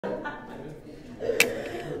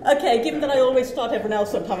Okay, given that I always start everyone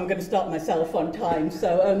else on time, I'm going to start myself on time.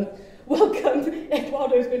 So, welcome.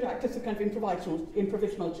 Eduardo is going to act as a kind of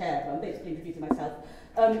improvisational chair. I'm basically introducing myself.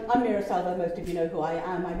 I'm Meera Selva. Most of you know who I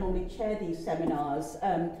am. I normally chair these seminars.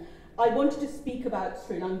 I wanted to speak about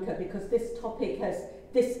Sri Lanka because this topic has,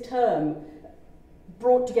 this term,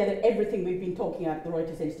 brought together everything we've been talking about at the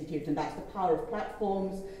Reuters Institute, and that's the power of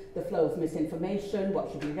platforms, the flow of misinformation, what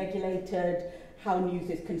should be regulated, how news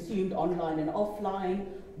is consumed online and offline,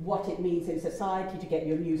 what it means in society to get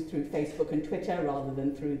your news through Facebook and Twitter rather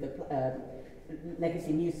than through the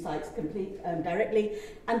legacy news sites directly.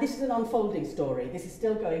 And this is an unfolding story. This is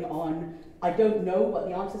still going on. I don't know what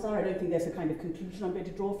the answers are. I don't think there's a kind of conclusion I'm going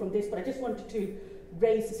to draw from this, but I just wanted to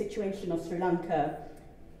raise the situation of Sri Lanka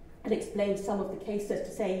and explain some of the cases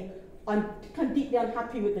to say I'm kind of deeply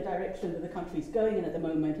unhappy with the direction that the country is going in at the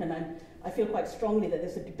moment, and I feel quite strongly that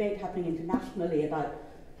there's a debate happening internationally about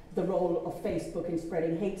the role of Facebook in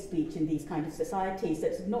spreading hate speech in these kind of societies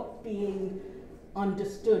that's not being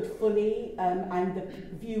understood fully, and the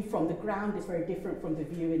view from the ground is very different from the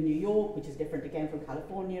view in New York, which is different again from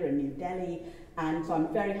California and New Delhi. And so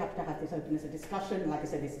I'm very happy to have this open as a discussion. Like I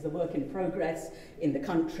said, this is a work in progress in the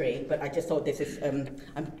country, but I just thought this is,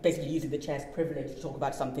 I'm basically using the chair's privilege to talk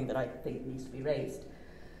about something that I think needs to be raised.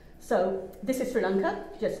 So this is Sri Lanka,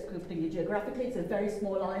 just putting it geographically. It's a very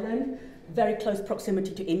small island, very close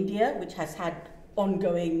proximity to India, which has had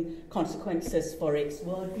ongoing consequences for its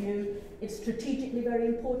worldview. It's strategically very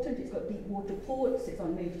important. It's got deep water ports, it's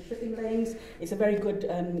on major shipping lanes. It's a very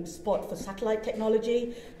good spot for satellite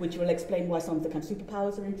technology, which will explain why some of the kind of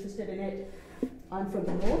superpowers are interested in it. I'm from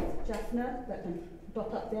the north, Jaffna, that kind of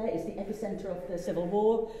dot up there is the epicenter of the Civil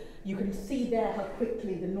War. You can see there how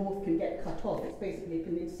quickly the north can get cut off. It's basically a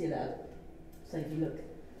peninsula. So if you look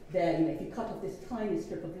there, if you cut off this tiny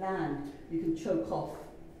strip of land, you can choke off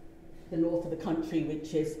the north of the country,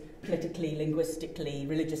 which is politically, linguistically,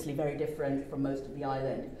 religiously very different from most of the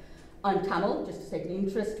island. I'm Tamil, just to take an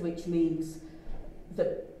interest, which means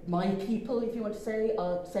that my people, if you want to say,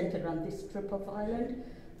 are centred around this strip of island.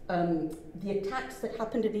 The attacks that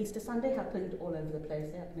happened at Easter Sunday happened all over the place.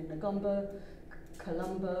 They happened in Negombo,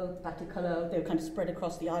 Colombo, Batticaloa. They were kind of spread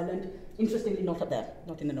across the island. Interestingly, not up there,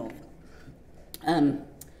 not in the north.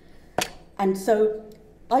 And so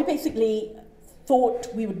I basically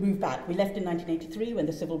thought we would move back. We left in 1983 when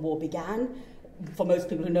the Civil War began. For most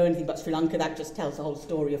people who know anything about Sri Lanka, that just tells the whole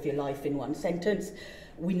story of your life in one sentence.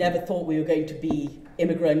 We never thought we were going to be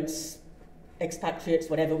immigrants, expatriates,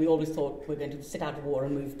 whatever. We always thought we were going to sit out of war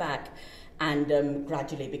and move back. And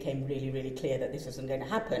gradually it became really, really clear that this wasn't going to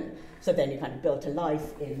happen. So then you kind of built a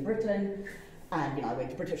life in Britain. And I went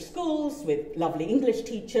to British schools with lovely English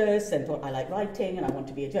teachers and thought I like writing and I want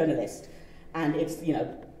to be a journalist. And it's,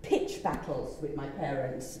 pitch battles with my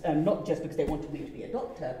parents, not just because they wanted me to be a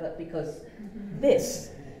doctor, but because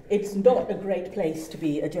it's not a great place to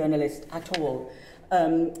be a journalist at all.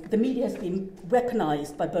 The media has been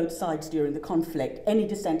weaponized by both sides during the conflict. Any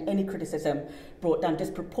dissent, any criticism brought down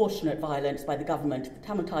disproportionate violence by the government, the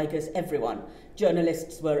Tamil Tigers, everyone.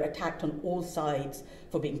 Journalists were attacked on all sides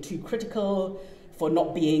for being too critical, for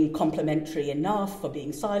not being complimentary enough, for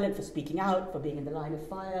being silent, for speaking out, for being in the line of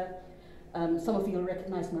fire. Some of you will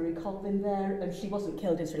recognise Marie Colvin there. She wasn't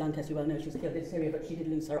killed in Sri Lanka, as you well know, she was killed in Syria, but she did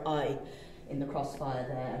lose her eye in the crossfire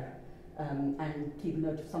there. And keep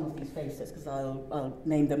note of some of these faces, because I'll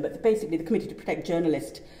name them. But basically, the Committee to Protect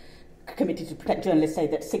Journalists say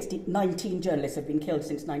that 19 journalists have been killed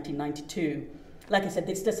since 1992. Like I said,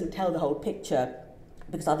 this doesn't tell the whole picture,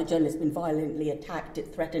 because other journalists have been violently attacked,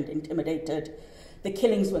 threatened, intimidated. The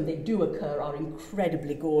killings, when they do occur, are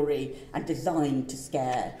incredibly gory and designed to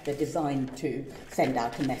scare. They're designed to send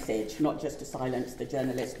out a message, not just to silence the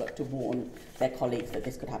journalists, but to warn their colleagues that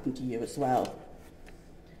this could happen to you as well.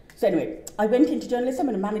 So anyway, I went into journalism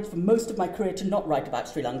and I managed for most of my career to not write about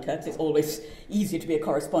Sri Lanka, because it's always easier to be a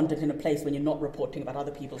correspondent in a place when you're not reporting about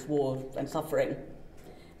other people's war and suffering.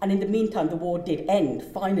 And in the meantime, the war did end,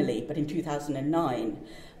 finally, but in 2009.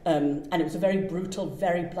 And it was a very brutal,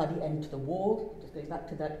 very bloody end to the war. Just going back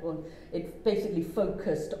to that one, it basically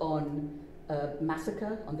focused on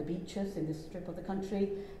massacre on the beaches in this strip of the country.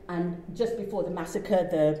 And just before the massacre,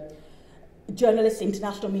 the journalists,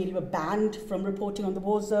 international media were banned from reporting on the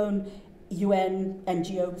war zone. UN,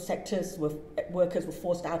 NGO sectors, workers were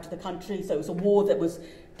forced out of the country. So it was a war that was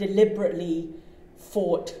deliberately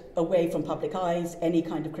fought away from public eyes. Any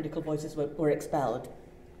kind of critical voices were expelled.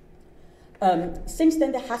 Since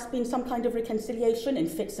then, there has been some kind of reconciliation in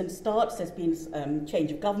fits and starts. There's been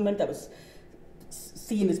change of government. There was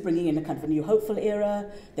seen as bringing in a kind of a new hopeful era.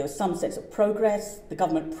 There was some sense of progress. The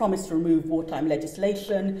government promised to remove wartime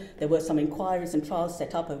legislation. There were some inquiries and trials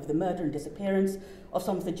set up over the murder and disappearance of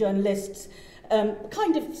some of the journalists.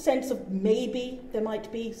 Kind of sense of maybe there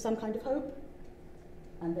might be some kind of hope.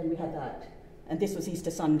 And then we had that. And this was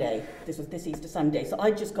Easter Sunday. This was this Easter Sunday. So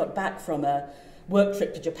I just got back from a work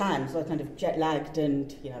trip to Japan, so I was kind of jet-lagged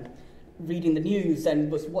and, reading the news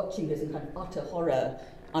and was watching this in kind of utter horror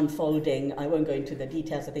unfolding. I won't go into the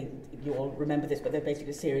details. I think you all remember this, but they're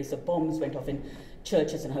basically a series of bombs went off in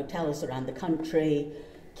churches and hotels around the country,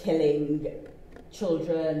 killing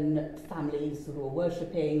children, families who were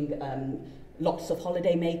worshipping, lots of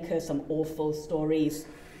holidaymakers, some awful stories.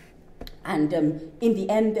 And in the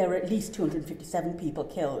end, there were at least 257 people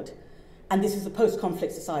killed. And this is a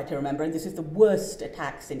post-conflict society, remember, and this is the worst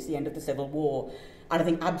attack since the end of the Civil War. And I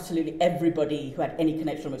think absolutely everybody who had any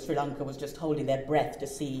connection with Sri Lanka was just holding their breath to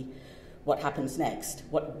see what happens next,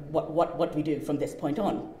 what we do from this point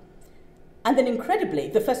on. And then incredibly,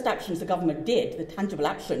 the first actions the government did, the tangible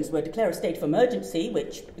actions, were declare a state of emergency,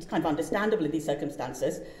 which is kind of understandable in these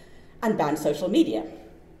circumstances, and ban social media.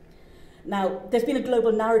 Now, there's been a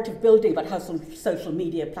global narrative building about how some social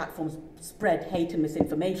media platforms spread hate and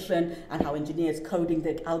misinformation and how engineers coding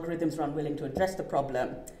the algorithms are unwilling to address the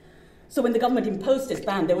problem. So when the government imposed this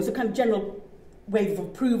ban, there was a kind of general wave of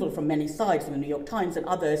approval from many sides, from the New York Times and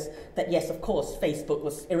others, that yes, of course, Facebook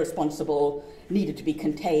was irresponsible, needed to be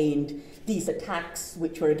contained. These attacks,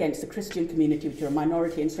 which were against the Christian community, which are a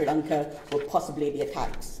minority in Sri Lanka, were possibly the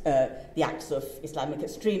acts of Islamic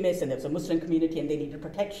extremists, and there was a Muslim community and they needed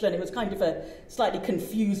protection. It was kind of a slightly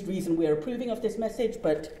confused reason we're approving of this message,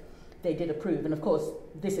 but they did approve. And of course,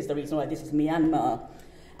 this is the reason why this is Myanmar.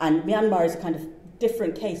 And Myanmar is a kind of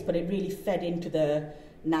different case, but it really fed into the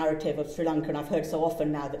narrative of Sri Lanka, and I've heard so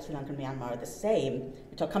often now that Sri Lanka and Myanmar are the same,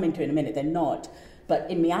 which I'll come into in a minute. They're not.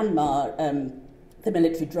 But in Myanmar, the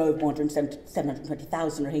military drove more than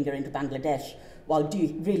 720,000 Rohingya into Bangladesh, while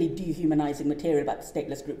really dehumanizing material about the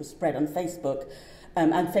stateless group was spread on Facebook.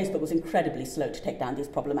 And Facebook was incredibly slow to take down these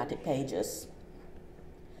problematic pages.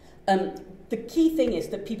 The key thing is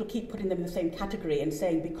that people keep putting them in the same category and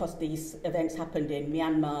saying because these events happened in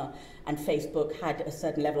Myanmar and Facebook had a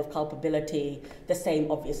certain level of culpability, the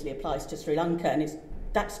same obviously applies to Sri Lanka, and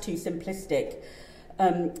that's too simplistic.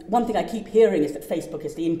 One thing I keep hearing is that Facebook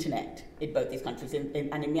is the internet in both these countries, and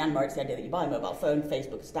in Myanmar it's the idea that you buy a mobile phone,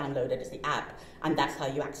 Facebook is downloaded as the app, and that's how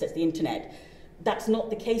you access the internet. That's not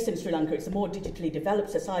the case in Sri Lanka. It's a more digitally developed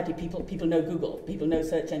society. People know Google. People know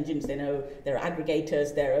search engines. They know there are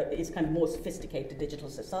aggregators. It's kind of more sophisticated digital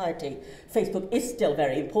society. Facebook is still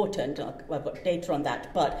very important. I've got data on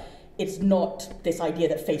that. But it's not this idea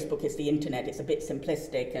that Facebook is the internet. It's a bit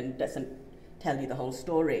simplistic and doesn't tell you the whole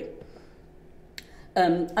story.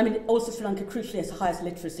 Also Sri Lanka crucially has the highest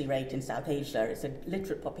literacy rate in South Asia. It's a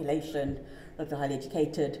literate population, highly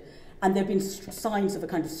educated. And there have been signs of a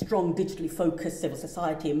kind of strong, digitally focused civil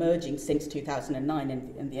society emerging since 2009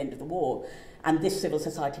 and the end of the war. And this civil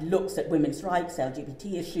society looks at women's rights,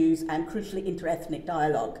 LGBT issues, and crucially inter-ethnic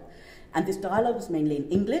dialogue. And this dialogue was mainly in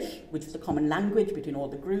English, which was a common language between all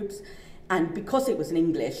the groups. And because it was in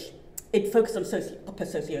English, it focused on upper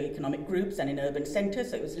socioeconomic groups and in urban centres,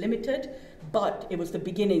 so it was limited, but it was the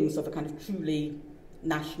beginnings of a kind of truly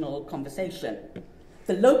national conversation.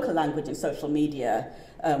 The local language in social media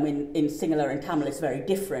in Sinhala and Tamil is very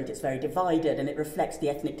different. It's very divided, and it reflects the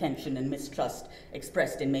ethnic tension and mistrust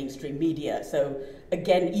expressed in mainstream media. So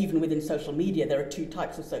again, even within social media, there are two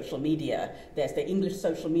types of social media. There's the English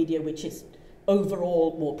social media, which is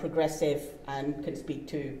overall more progressive and can speak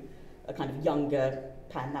to a kind of younger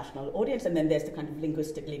pan-national audience, and then there's the kind of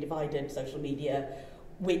linguistically divided social media,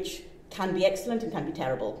 which can be excellent and can be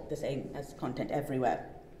terrible, the same as content everywhere.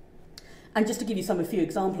 And just to give you a few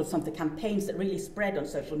examples of some of the campaigns that really spread on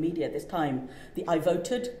social media at this time, the I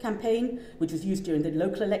Voted campaign, which was used during the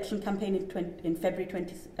local election campaign in February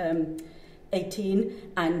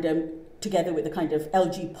 2018, and together with the kind of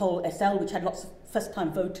LG Poll SL, which had lots of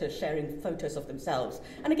first-time voters sharing photos of themselves.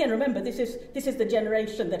 And again, remember, this is the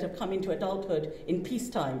generation that have come into adulthood in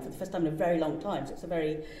peacetime for the first time in a very long time, so it's a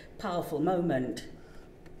very powerful moment.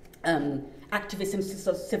 Activists in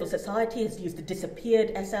civil society has used the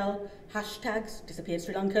disappeared SL hashtags, disappeared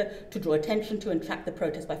Sri Lanka, to draw attention to and track the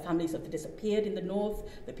protests by families of the disappeared in the north,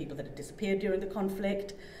 the people that had disappeared during the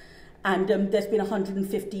conflict. And there's been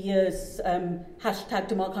 150 years hashtag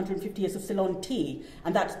to mark 150 years of Ceylon tea,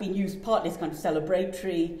 and that's been used partly as kind of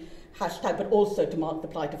celebratory hashtag, but also to mark the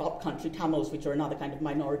plight of upcountry Tamils, which are another kind of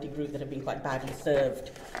minority group that have been quite badly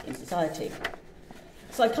served in society.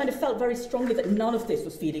 So I kind of felt very strongly that none of this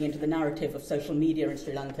was feeding into the narrative of social media in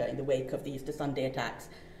Sri Lanka in the wake of the Easter Sunday attacks.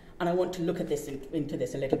 And I want to look at this into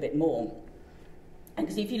this a little bit more. And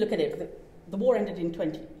because if you look at it, the war ended in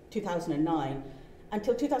 2009.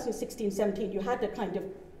 Until 2016-17, you had a kind of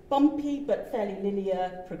bumpy but fairly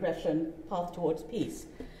linear progression path towards peace.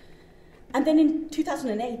 And then in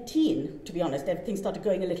 2018, to be honest, everything started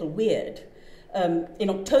going a little weird. In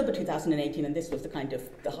October 2018, and this was the kind of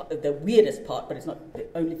the weirdest part, but it's not the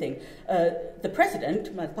only thing, the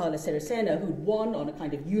president, Maithripala Sirisena, who'd won on a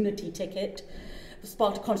kind of unity ticket,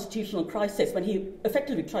 sparked a constitutional crisis when he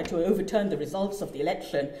effectively tried to overturn the results of the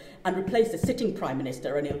election and replace the sitting Prime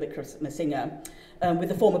Minister, Ranil Wickremesinghe, with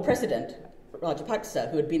the former president,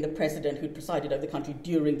 Rajapaksa, who had been the president who'd presided over the country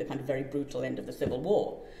during the kind of very brutal end of the civil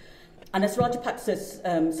war. And as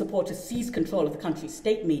Rajapaksa's supporters seized control of the country's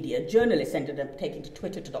state media, journalists ended up taking to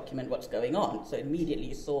Twitter to document what's going on. So immediately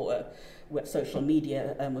you saw what social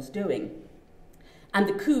media was doing. And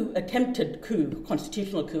the attempted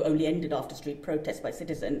constitutional coup, only ended after street protests by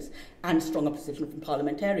citizens and strong opposition from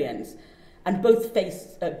parliamentarians. And both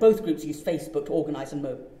groups used Facebook to organise and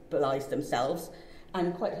mobilise themselves.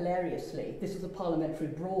 And quite hilariously, this was a parliamentary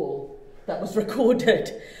brawl that was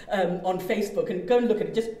recorded on Facebook. And go and look at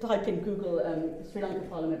it. Just type in Google Sri Lanka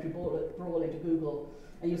parliamentary brawl into Google,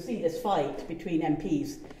 and you'll see this fight between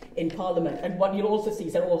MPs in Parliament. And what you'll also see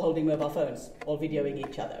is they're all holding mobile phones, all videoing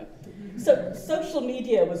each other. So social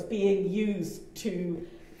media was being used to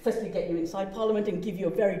firstly get you inside Parliament and give you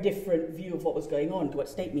a very different view of what was going on to what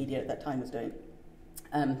state media at that time was doing.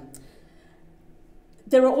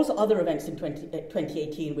 There are also other events in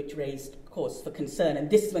 2018 which raised cause for concern, and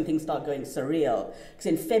this is when things start going surreal. Because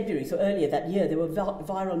in February, so earlier that year, there were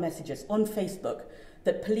viral messages on Facebook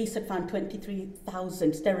that police had found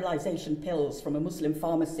 23,000 sterilisation pills from a Muslim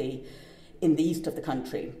pharmacy in the east of the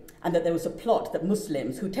country, and that there was a plot that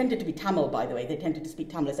Muslims, who tended to be Tamil, by the way, they tended to speak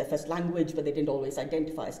Tamil as their first language, but they didn't always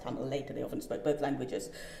identify as Tamil later, they often spoke both languages,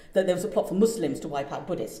 that there was a plot for Muslims to wipe out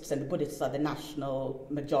Buddhists, and the Buddhists are the national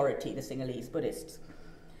majority, the Sinhalese Buddhists.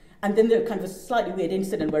 And then there was kind of a slightly weird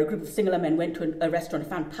incident where a group of Sinhala men went to a restaurant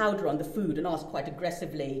and found powder on the food and asked quite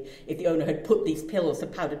aggressively if the owner had put these pills, the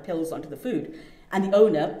powdered pills, onto the food. And the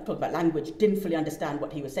owner, talking about language, didn't fully understand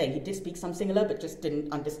what he was saying. He did speak some Sinhala, but just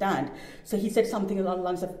didn't understand. So he said something along the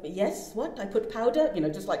lines of, yes, what, I put powder? You know,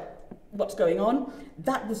 just like, what's going on?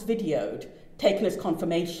 That was videoed, taken as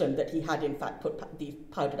confirmation that he had in fact put these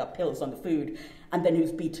powdered up pills on the food, and then he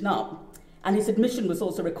was beaten up. And his admission was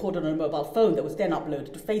also recorded on a mobile phone that was then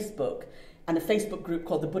uploaded to Facebook. And a Facebook group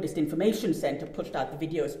called the Buddhist Information Centre pushed out the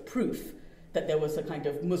video as proof that there was a kind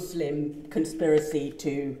of Muslim conspiracy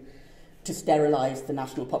to sterilise the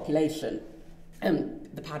national population.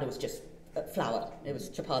 The powder was just flour. It was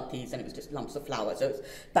chapatis and it was just lumps of flour. So it was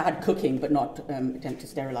bad cooking, but not attempt to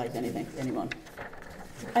sterilise anyone.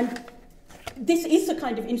 And this is a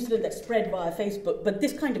kind of incident that spread via Facebook, but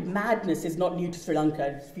this kind of madness is not new to Sri Lanka.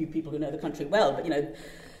 There's a few people who know the country well, but you know,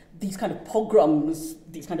 these kind of pogroms,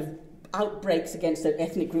 these kind of outbreaks against an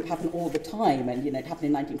ethnic group happen all the time. And you know, it happened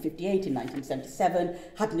in 1958, in 1977,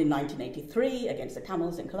 happened in 1983 against the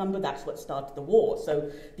Tamils in Colombo. That's what started the war.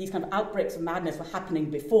 So these kind of outbreaks of madness were happening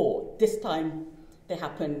before. This time they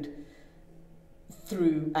happened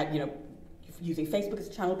through, using Facebook as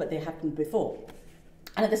a channel, but they happened before.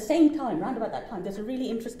 And at the same time, round about that time, there's a really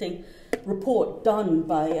interesting report done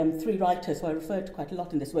by three writers who I referred to quite a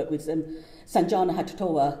lot in this work, with Sanjana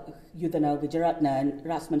Hattowa, Yudhanal Vijayaratne, and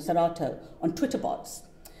Rasman Sarato, on Twitter bots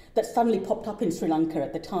that suddenly popped up in Sri Lanka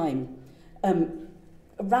at the time,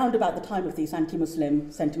 around about the time of these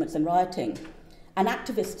anti-Muslim sentiments and rioting. And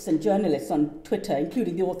activists and journalists on Twitter,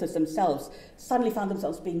 including the authors themselves, suddenly found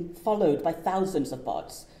themselves being followed by thousands of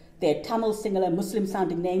bots. They had Tamil, Sinhala,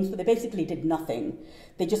 Muslim-sounding names, but they basically did nothing.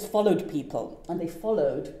 They just followed people, and they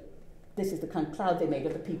followed. This is the kind of cloud they made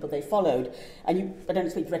of the people they followed. And I don't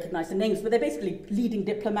expect you to recognise the names, but they're basically leading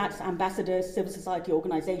diplomats, ambassadors, civil society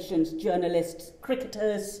organisations, journalists,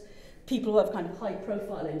 cricketers, people who have kind of high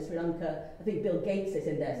profile in Sri Lanka. I think Bill Gates is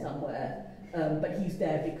in there somewhere, but he's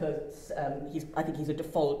there because I think he's a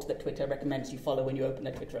default that Twitter recommends you follow when you open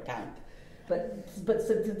a Twitter account. But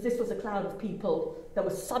so this was a cloud of people that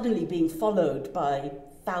was suddenly being followed by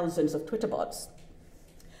thousands of Twitter bots.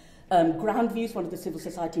 Groundviews, one of the civil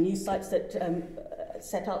society news sites that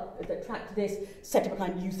tracked this, set up a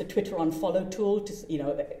kind of use the Twitter unfollow tool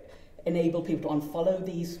to enable people to unfollow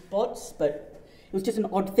these bots, but it was just an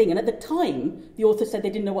odd thing. And at the time, the author said they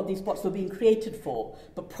didn't know what these bots were being created for,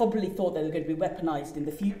 but probably thought they were going to be weaponized in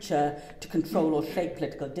the future to control or shape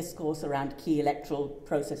political discourse around key electoral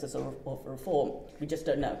processes or reform. We just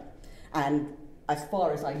don't know. And as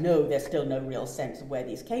far as I know, there's still no real sense of where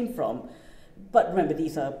these came from. But remember,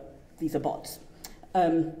 these are bots.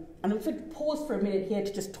 And I'm going to pause for a minute here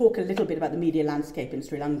to just talk a little bit about the media landscape in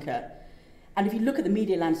Sri Lanka. And if you look at the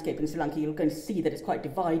media landscape in Sri Lanka, you're going to see that it's quite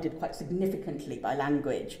divided quite significantly by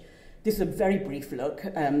language. This is a very brief look.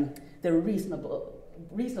 There are a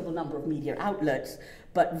reasonable number of media outlets,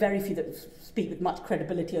 but very few that speak with much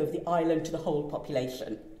credibility over the island to the whole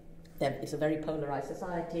population. It's a very polarised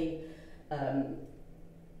society.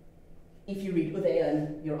 If you read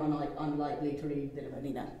Udayan, you're unlikely to read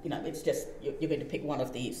Dilawalina. It's just, you're going to pick one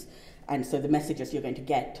of these. And so the messages you're going to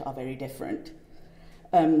get are very different.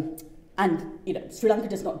 And Sri Lanka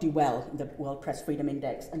does not do well in the World Press Freedom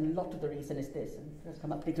Index, and a lot of the reason is this, and it doesn't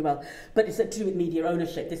come up particularly well, but it's to do with media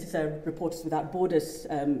ownership. This is a Reporters Without Borders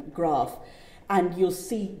graph, and you'll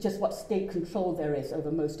see just what state control there is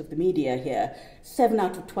over most of the media here. 7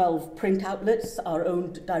 out of 12 print outlets are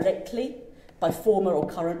owned directly by former or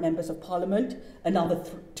current members of parliament, another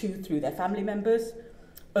 2 through their family members.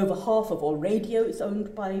 Over half of all radio is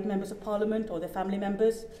owned by members of parliament or their family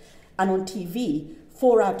members. And on TV,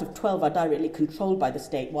 4 out of 12 are directly controlled by the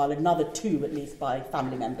state, while another 2 at least by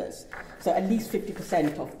family members. So at least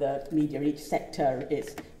 50% of the media in each sector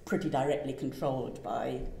is pretty directly controlled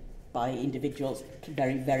by individuals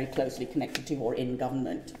very, very closely connected to or in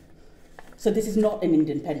government. So this is not an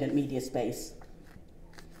independent media space.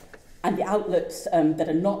 And the outlets that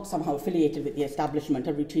are not somehow affiliated with the establishment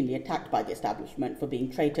are routinely attacked by the establishment for being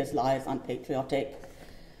traitors, liars, unpatriotic.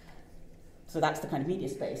 So that's the kind of media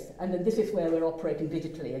space. And then this is where we're operating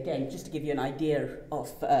digitally. Again, just to give you an idea of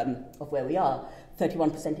where we are.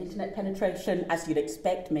 31% internet penetration, as you'd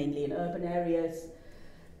expect, mainly in urban areas.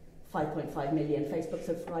 5.5 million Facebook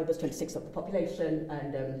subscribers, 26% of the population,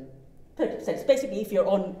 and 30%. So basically, if you're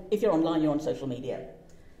online, you're on social media.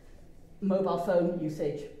 Mobile phone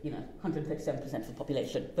usage, 137% of the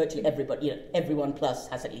population. Virtually everybody, everyone plus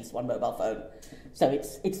has at least one mobile phone. So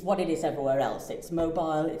it's what it is everywhere else. It's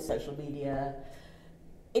mobile, it's social media,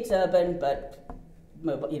 it's urban, but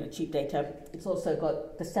mobile, cheap data. It's also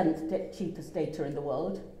got the 7th cheapest data in the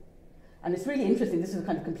world. And it's really interesting. This is a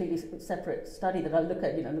kind of completely separate study that I look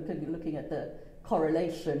at, looking at the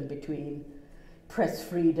correlation between press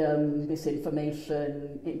freedom,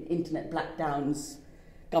 misinformation, internet blackdowns,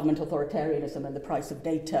 government authoritarianism, and the price of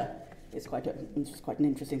data. It's quite an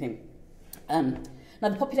interesting thing. Now,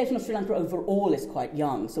 the population of Sri Lanka overall is quite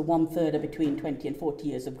young, so 1/3 are between 20 and 40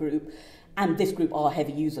 years of group, and this group are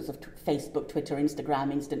heavy users of Facebook, Twitter,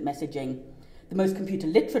 Instagram, instant messaging. The most computer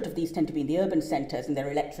literate of these tend to be in the urban centres, and they're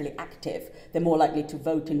electorally active. They're more likely to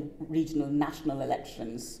vote in regional and national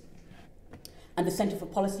elections. And the Centre for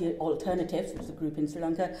Policy Alternatives, which is a group in Sri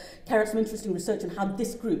Lanka, carried out some interesting research on how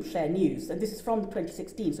this group share news. And this is from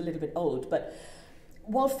 2016, so a little bit old. But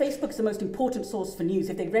while Facebook is the most important source for news,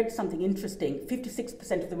 if they read something interesting,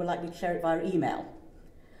 56% of them were likely to share it via email.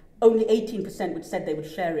 Only 18% would said they would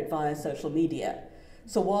share it via social media.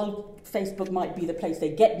 So while Facebook might be the place they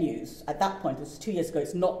get news, at that point, it was 2 years ago,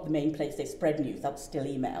 it's not the main place they spread news, that's still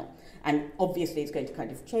email. And obviously it's going to kind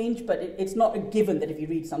of change, but it's not a given that if you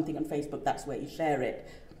read something on Facebook, that's where you share it.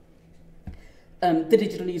 The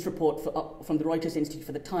digital news report from the Reuters Institute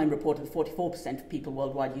for the Time reported that 44% of people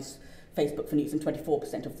worldwide use Facebook for news and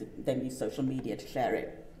 24% of them use social media to share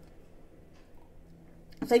it.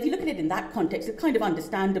 So if you look at it in that context, it's kind of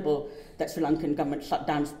understandable that Sri Lankan government shut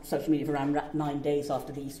down social media for around 9 days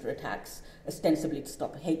after the Easter attacks, ostensibly to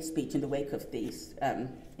stop hate speech in the wake of these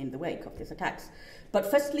attacks. But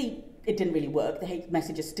firstly, it didn't really work. The hate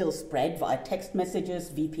messages still spread via text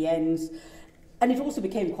messages, VPNs, and it also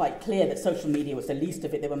became quite clear that social media was the least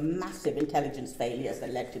of it. There were massive intelligence failures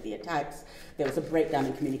that led to the attacks. There was a breakdown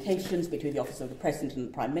in communications between the Office of the President and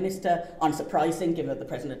the Prime Minister, unsurprising, given that the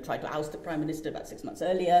President had tried to oust the Prime Minister about 6 months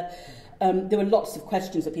earlier. There were lots of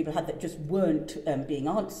questions that people had that just weren't being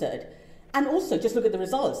answered. And also, just look at the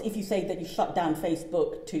results. If you say that you shut down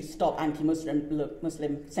Facebook to stop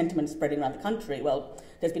anti-Muslim sentiment spreading around the country, well,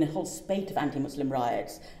 there's been a whole spate of anti-Muslim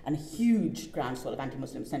riots and a huge groundswell of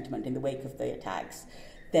anti-Muslim sentiment in the wake of the attacks.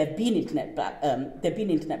 There have been internet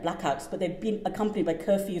blackouts, but they've been accompanied by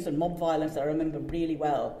curfews and mob violence that I remember really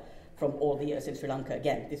well from all the years in Sri Lanka.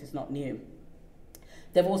 Again, this is not new.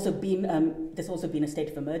 There's also been a state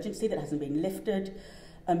of emergency that hasn't been lifted,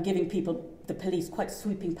 giving the police quite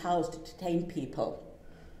sweeping powers to detain people.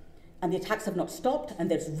 And the attacks have not stopped, and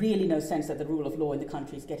there's really no sense that the rule of law in the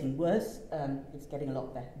country is getting worse. It's getting a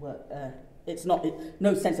lot better.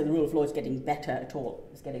 No sense that the rule of law is getting better at all.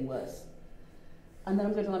 It's getting worse. And then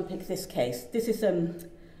I'm going to unpick this case. This is, I'm going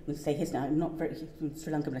to say his name. I'm not very from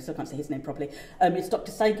Sri Lanka, but I still can't say his name properly. It's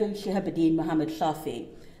Dr. Saigu Shihabuddin Muhammad Shafi.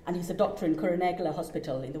 and he's a doctor in Kurunegala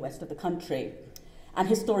Hospital in the west of the country. And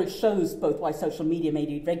his story shows both why social media may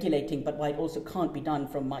need regulating, but why it also can't be done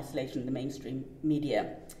from isolation in the mainstream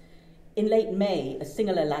media. In late May, a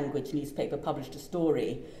Sinhala language newspaper published a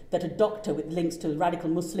story that a doctor with links to the radical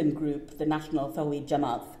Muslim group, the National Tawhid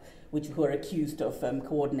Jamaat, who are accused of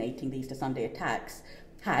coordinating the Easter Sunday attacks,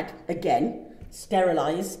 had, again,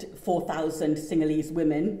 sterilised 4,000 Sinhalese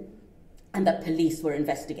women, and that police were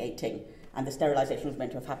investigating, and the sterilisation was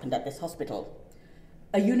meant to have happened at this hospital.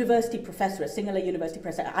 A university professor, a Sinhala university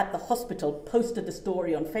professor at the hospital, posted the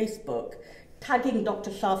story on Facebook, tagging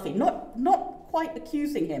Dr. Shafi, not quite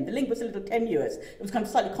accusing him. The link was a little tenuous. It was kind of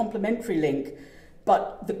a slightly complimentary link,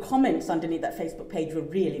 but the comments underneath that Facebook page were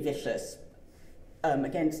really vicious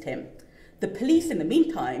against him. The police, in the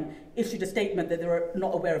meantime, issued a statement that they were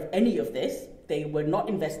not aware of any of this. They were not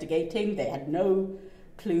investigating. They had no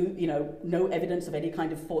clue, no evidence of any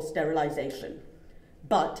kind of forced sterilisation.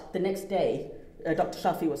 But the next day, Dr.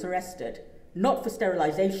 Shafi was arrested, not for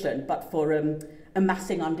sterilisation, but for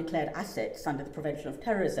amassing undeclared assets under the Prevention of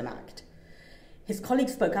Terrorism Act. His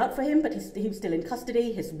colleagues spoke out for him, but he was still in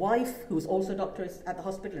custody. His wife, who was also a doctor at the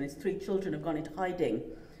hospital, and his 3 children have gone into hiding.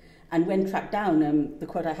 And when tracked down, the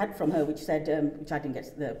quote I had from her, which said, which I didn't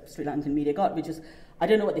get, the Sri Lankan media got, which is, "I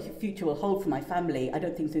don't know what the future will hold for my family. I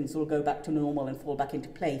don't think things will go back to normal and fall back into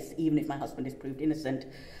place, even if my husband is proved innocent.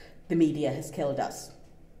 The media has killed us."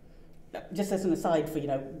 Just as an aside for,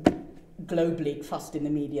 globally trust in the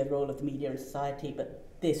media, the role of the media in society, but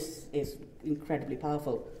this is incredibly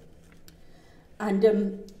powerful. And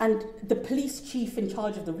the police chief in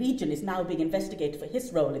charge of the region is now being investigated for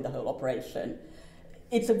his role in the whole operation.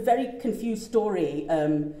 It's a very confused story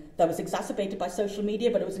that was exacerbated by social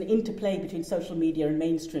media, but it was an interplay between social media and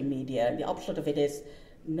mainstream media. And the upshot of it is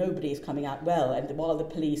nobody is coming out well. And while the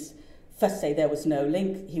police first say there was no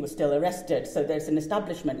link, he was still arrested. So there's an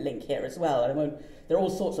establishment link here as well. There are all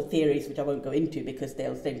sorts of theories which I won't go into because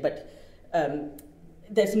they'll think, but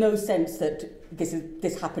there's no sense that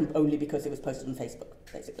this happened only because it was posted on Facebook,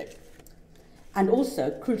 basically. And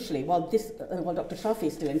also, crucially, while Dr. Shafi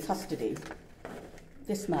is still in custody,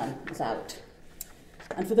 this man is out.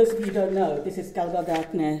 And for those of you who don't know, this is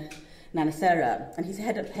Galgagatne Nanasera, and he's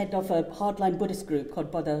head of a hardline Buddhist group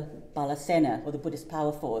called Buddha Bala Sena, or the Buddhist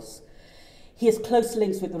Power Force. He has close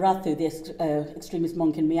links with Rathu, the extremist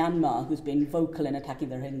monk in Myanmar, who's been vocal in attacking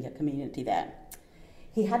the Rohingya community there.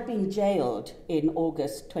 He had been jailed in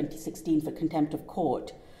August 2016 for contempt of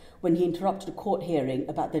court when he interrupted a court hearing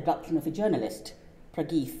about the abduction of a journalist,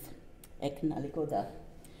 Prageeth Ekn Aligoda,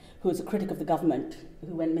 who was a critic of the government,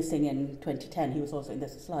 who went missing in 2010. He was also in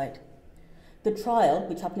this slide. The trial,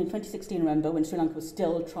 which happened in 2016, remember, when Sri Lanka was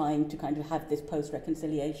still trying to kind of have this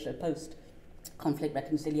post-conflict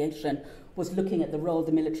reconciliation, was looking at the role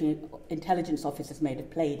the military intelligence officers may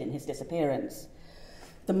have played in his disappearance.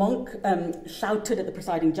 The monk shouted at the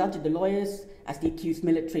presiding judge and the lawyers as the accused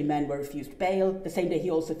military men were refused bail. The same day,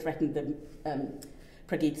 he also threatened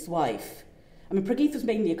Prageeth's wife. Prageeth was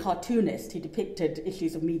mainly a cartoonist. He depicted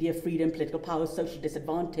issues of media freedom, political power, social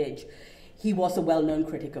disadvantage. He was a well-known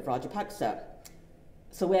critic of Rajapaksa.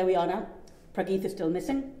 So where we are now, Prageeth is still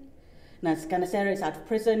missing. Now Ganasera is out of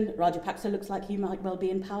prison. Rajapaksa looks like he might well be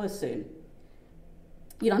in power soon.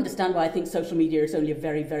 You understand why I think social media is only a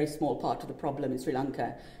very, very small part of the problem in Sri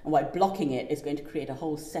Lanka, and why blocking it is going to create a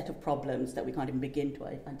whole set of problems that we can't even begin to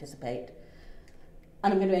anticipate.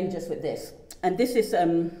 And I'm going to end just with this. And this is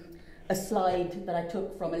a slide that I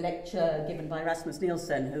took from a lecture given by Rasmus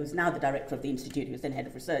Nielsen, who's now the director of the Institute, who was then head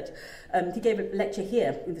of research. He gave a lecture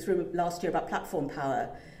here in this room last year about platform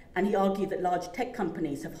power, and he argued that large tech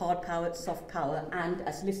companies have hard power, soft power, and,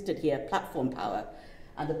 as listed here, platform power.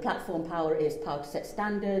 And the platform power is power to set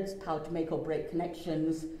standards, power to make or break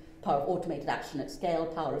connections, power of automated action at scale,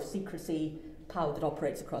 power of secrecy, power that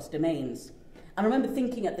operates across domains. I remember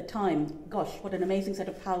thinking at the time, gosh, what an amazing set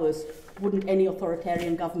of powers. Wouldn't any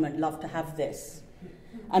authoritarian government love to have this?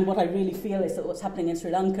 And what I really feel is that what's happening in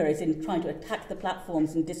Sri Lanka is in trying to attack the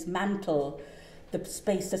platforms and dismantle the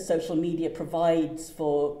space that social media provides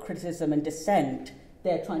for criticism and dissent.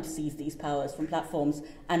 They're trying to seize these powers from platforms.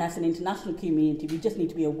 And as an international community, we just need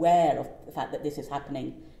to be aware of the fact that this is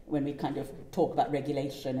happening when we kind of talk about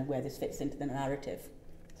regulation and where this fits into the narrative.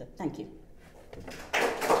 So thank you.